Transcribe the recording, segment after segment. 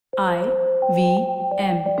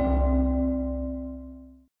IVM.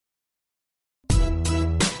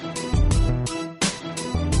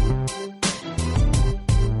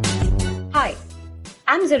 Hi,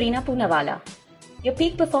 I'm Zarina Poonawala, your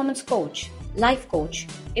peak performance coach, life coach,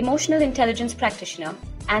 emotional intelligence practitioner,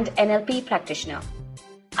 and NLP practitioner.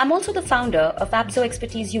 I'm also the founder of Abzo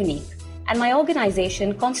Expertise Unique, and my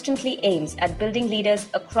organization constantly aims at building leaders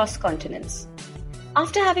across continents.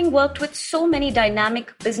 After having worked with so many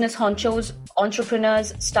dynamic business honchos,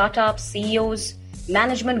 entrepreneurs, startups, CEOs,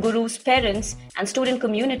 management gurus, parents, and student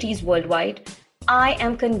communities worldwide, I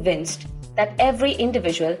am convinced that every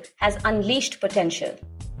individual has unleashed potential.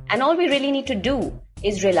 And all we really need to do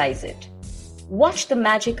is realize it. Watch the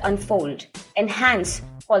magic unfold, enhance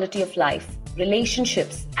quality of life,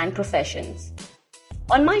 relationships, and professions.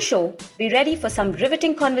 On my show, be ready for some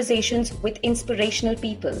riveting conversations with inspirational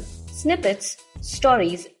people, snippets,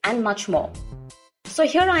 stories, and much more. So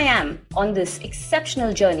here I am on this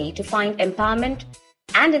exceptional journey to find empowerment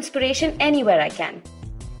and inspiration anywhere I can.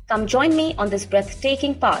 Come join me on this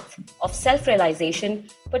breathtaking path of self-realization,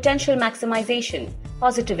 potential maximization,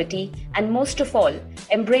 positivity, and most of all,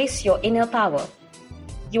 embrace your inner power.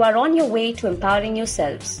 You are on your way to empowering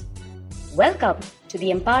yourselves. Welcome to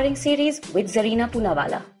the Empowering Series with Zarina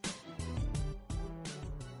Poonawala.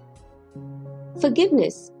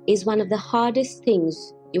 Forgiveness is one of the hardest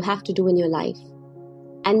things you have to do in your life,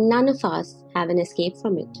 and none of us have an escape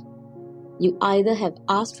from it. You either have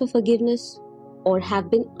asked for forgiveness or have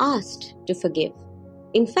been asked to forgive.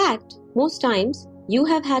 In fact, most times you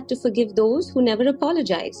have had to forgive those who never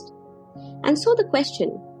apologized. And so the question,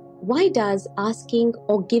 why does asking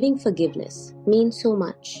or giving forgiveness mean so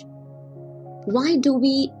much? Why do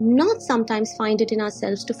we not sometimes find it in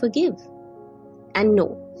ourselves to forgive? And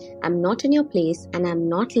no, I'm not in your place and I'm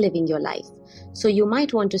not living your life. So you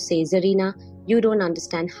might want to say, Zarina, you don't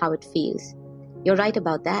understand how it feels. You're right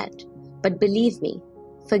about that. But believe me,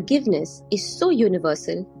 forgiveness is so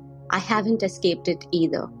universal, I haven't escaped it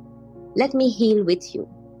either. Let me heal with you.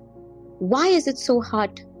 Why is it so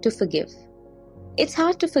hard to forgive? It's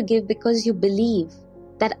hard to forgive because you believe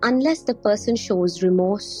that unless the person shows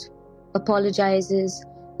remorse, apologizes,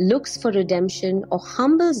 looks for redemption, or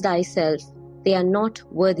humbles thyself, they are not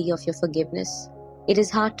worthy of your forgiveness. It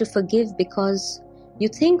is hard to forgive because you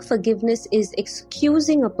think forgiveness is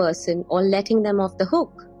excusing a person or letting them off the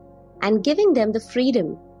hook and giving them the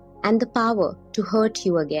freedom and the power to hurt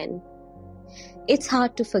you again. It's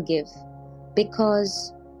hard to forgive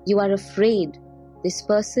because you are afraid this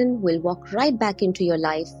person will walk right back into your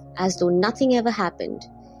life as though nothing ever happened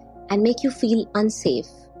and make you feel unsafe,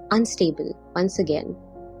 unstable once again.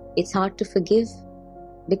 It's hard to forgive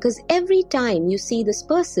because every time you see this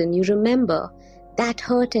person, you remember that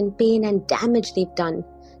hurt and pain and damage they've done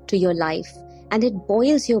to your life, and it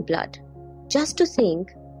boils your blood just to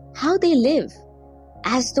think how they live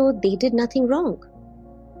as though they did nothing wrong.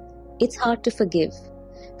 It's hard to forgive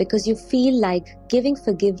because you feel like giving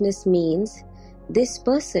forgiveness means this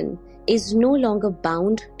person is no longer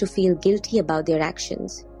bound to feel guilty about their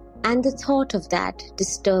actions, and the thought of that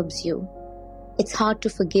disturbs you. It's hard to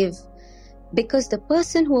forgive because the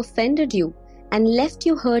person who offended you and left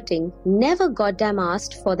you hurting never goddamn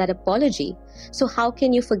asked for that apology. So how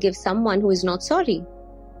can you forgive someone who is not sorry?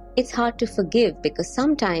 It's hard to forgive because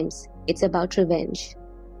sometimes it's about revenge.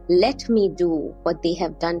 Let me do what they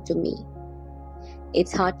have done to me.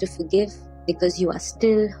 It's hard to forgive because you are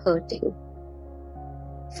still hurting.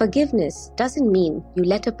 Forgiveness doesn't mean you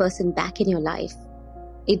let a person back in your life.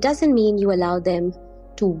 It doesn't mean you allow them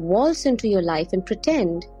to waltz into your life and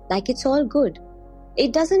pretend like it's all good.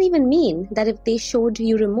 It doesn't even mean that if they showed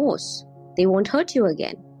you remorse, they won't hurt you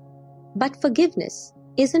again. But forgiveness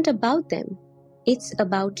isn't about them. It's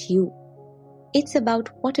about you. It's about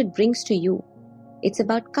what it brings to you. It's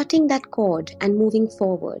about cutting that cord and moving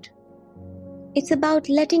forward. It's about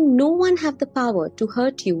letting no one have the power to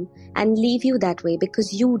hurt you and leave you that way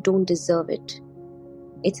because you don't deserve it.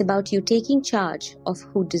 It's about you taking charge of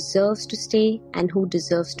who deserves to stay and who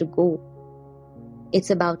deserves to go. It's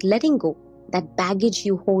about letting go that baggage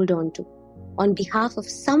you hold on to on behalf of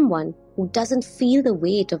someone who doesn't feel the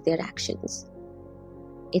weight of their actions.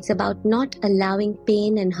 It's about not allowing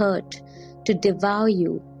pain and hurt to devour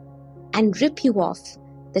you and rip you off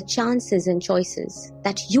the chances and choices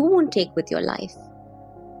that you won't take with your life,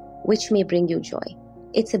 which may bring you joy.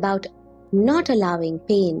 It's about not allowing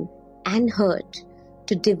pain and hurt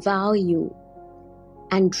to devour you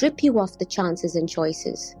and rip you off the chances and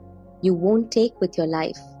choices you won't take with your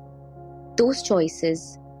life. Those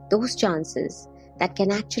choices, those chances that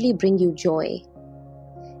can actually bring you joy.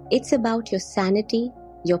 It's about your sanity,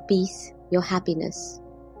 your peace, your happiness.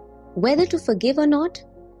 Whether to forgive or not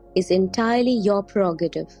is entirely your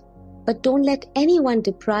prerogative. But don't let anyone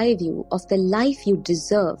deprive you of the life you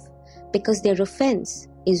deserve, because their offense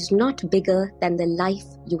is not bigger than the life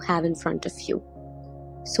you have in front of you.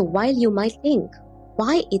 So while you might think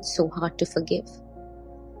why it's so hard to forgive,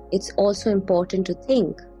 it's also important to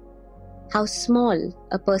think how small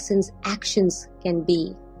a person's actions can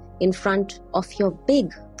be in front of your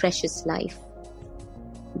big, precious life.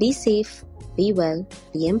 Be safe, be well,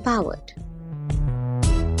 be empowered.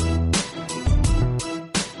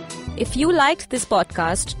 If you liked this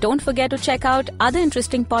podcast, don't forget to check out other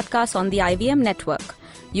interesting podcasts on the IVM network.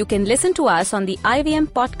 You can listen to us on the IVM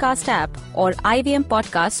Podcast app or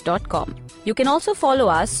ivmpodcast.com. You can also follow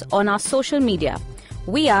us on our social media.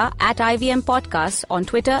 We are at IVM Podcasts on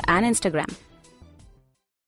Twitter and Instagram.